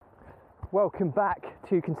Welcome back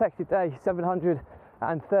to consecutive day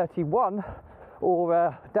 731,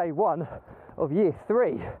 or day 1 of year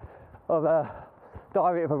 3 of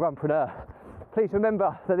Diary of a Runpreneur. Please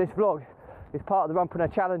remember that this vlog is part of the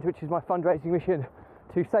Runpreneur Challenge, which is my fundraising mission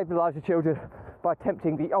to save the lives of children by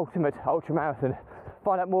attempting the ultimate ultra marathon.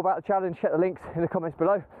 Find out more about the challenge, check the links in the comments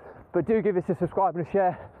below, but do give us a subscribe and a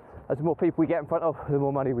share, as the more people we get in front of, the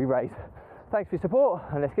more money we raise. Thanks for your support,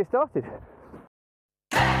 and let's get started.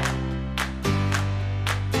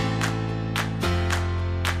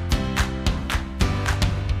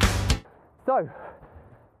 So,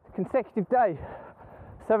 consecutive day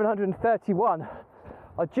 731.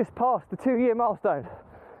 I just passed the 2-year milestone,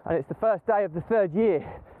 and it's the first day of the 3rd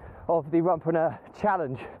year of the Runpreneur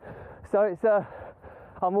Challenge. So it's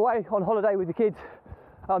I'm away on holiday with the kids.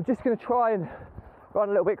 I'm just going to try and run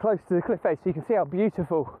a little bit close to the cliff edge so you can see how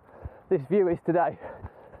beautiful this view is today.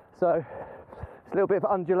 So it's a little bit of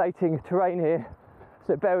undulating terrain here,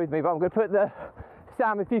 so bear with me, but I'm going to put the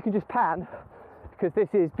Sam, if you can just pan, because this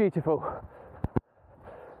is beautiful.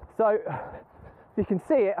 So you can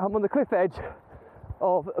see it, I'm on the cliff edge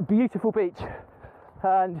of a beautiful beach,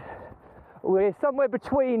 and we're somewhere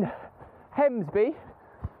between Hemsby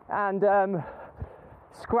and I'm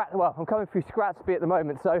coming through Scratsby at the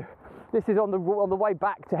moment, so this is on the way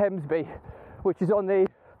back to Hemsby, which is on the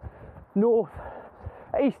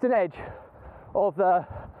north-eastern edge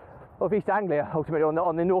of East Anglia, ultimately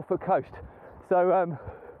on the Norfolk coast. So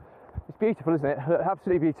it's beautiful, isn't it?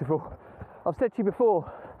 Absolutely beautiful. I've said to you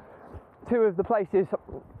before, 2 of the places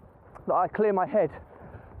that I clear my head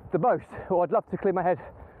the most, or I'd love to clear my head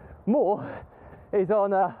more, is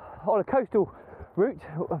on a coastal route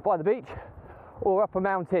by the beach or up a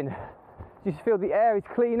mountain. You just feel the air is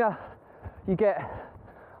cleaner, you get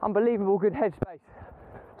unbelievable good headspace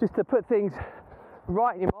just to put things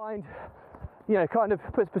right in your mind, you know, kind of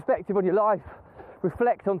puts perspective on your life,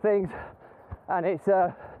 reflect on things, and it's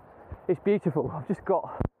beautiful. I've just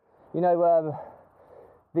got, you know,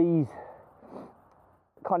 these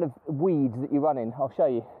kind of weeds that you run in. I'll show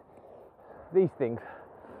you these things.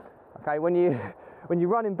 Okay, when you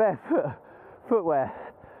run in barefoot footwear,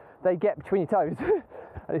 they get between your toes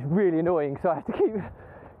and it's really annoying, so I have to keep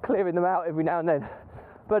clearing them out every now and then.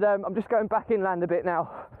 But I'm just going back inland a bit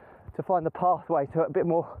now to find the pathway to a bit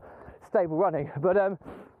more stable running. But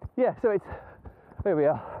yeah, so it's, here we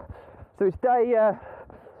are. So it's day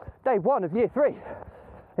 1 of year 3.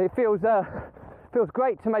 It feels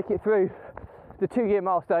great to make it through the 2-year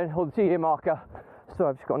milestone, or the 2-year marker. So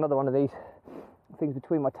I've just got another one of these things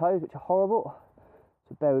between my toes, which are horrible.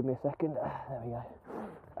 So bear with me a second. There we go.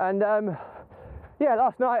 And yeah,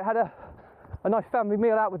 last night I had a nice family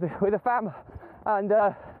meal out with the fam, and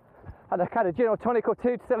had a kind of gin or tonic or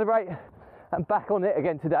 2 to celebrate, and back on it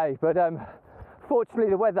again today. But fortunately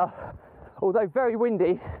the weather, although very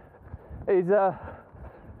windy, is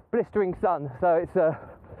blistering sun, so it's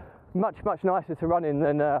much nicer to run in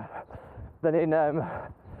than in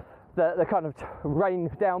the kind of rain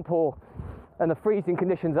downpour and the freezing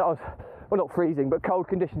conditions that I was, well, not freezing, but cold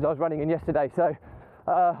conditions I was running in yesterday. So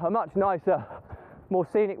a much nicer, more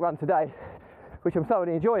scenic run today, which I'm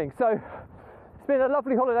thoroughly enjoying. So it's been a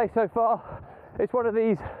lovely holiday so far. It's one of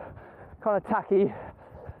these kind of tacky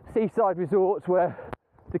seaside resorts where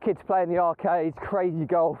the kids play in the arcades, crazy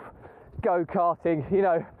golf, go-karting, you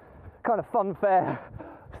know, kind of fun fair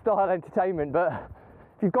style entertainment. But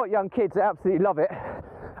if you've got young kids, they absolutely love it,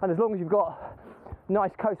 and as long as you've got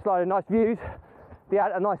nice coastline and nice views,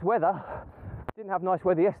 a nice weather. Didn't have nice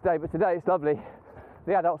weather yesterday, but today it's lovely.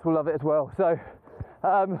 The adults will love it as well. So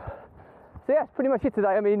so yeah, that's pretty much it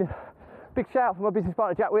today. I mean, big shout out for my business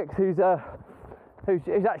partner Jack Wicks, who's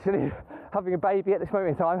actually having a baby at this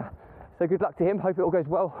moment in time, so good luck to him. Hope it all goes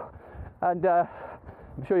well, and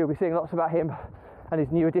I'm sure you'll be seeing lots about him and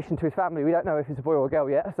his new addition to his family. We don't know if it's a boy or a girl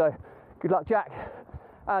yet, so good luck, Jack.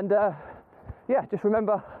 And yeah, just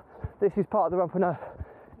remember, this is part of the Runpreneur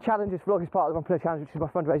Challenge. This vlog is part of the Runpreneur Challenge, which is my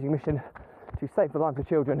fundraising mission to save the lives of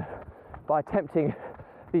children by attempting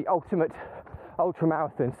the ultimate ultra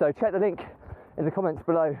marathon. So check the link in the comments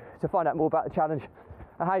below to find out more about the challenge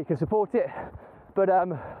and how you can support it. But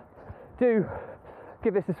do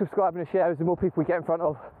give this a subscribe and a share, as the more people we get in front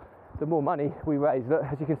of, the more money we raise. Look,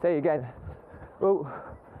 as you can see again, oh,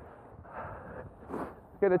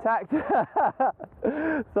 get attacked.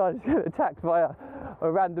 So I just get attacked by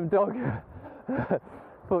a random dog.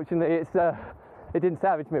 Fortunately, it didn't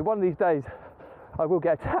savage me. One of these days I will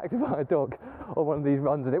get attacked by a dog on one of these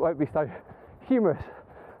runs, and it won't be so humorous.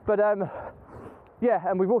 But yeah,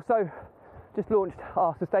 and we've also just launched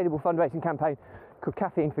our sustainable fundraising campaign called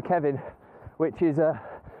Caffeine for Kevin, which is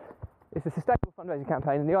It's a sustainable fundraising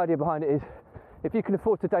campaign, and the idea behind it is if you can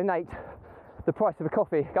afford to donate the price of a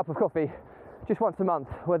cup of coffee, just once a month,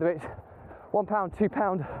 whether it's £1,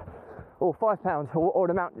 £2 or £5 or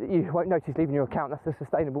an amount that you won't notice leaving your account, that's the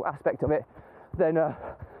sustainable aspect of it, then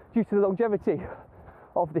due to the longevity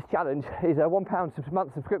of this challenge is a £1 a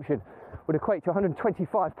month subscription would equate to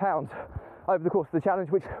 £125 over the course of the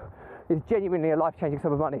challenge, which is genuinely a life-changing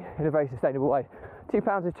sum of money in a very sustainable way.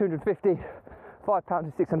 £2 is 250, £5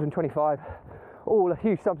 is 625, all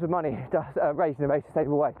huge sums of money raised in a very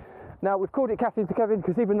sustainable way. Now, we've called it Caffeine for Kevin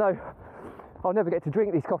because even though I'll never get to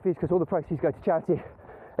drink these coffees because all the proceeds go to charity,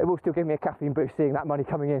 it will still give me a caffeine boost seeing that money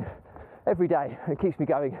coming in every day, and it keeps me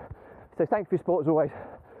going. So thanks for your support as always.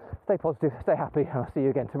 Stay positive, stay happy, and I'll see you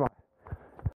again tomorrow.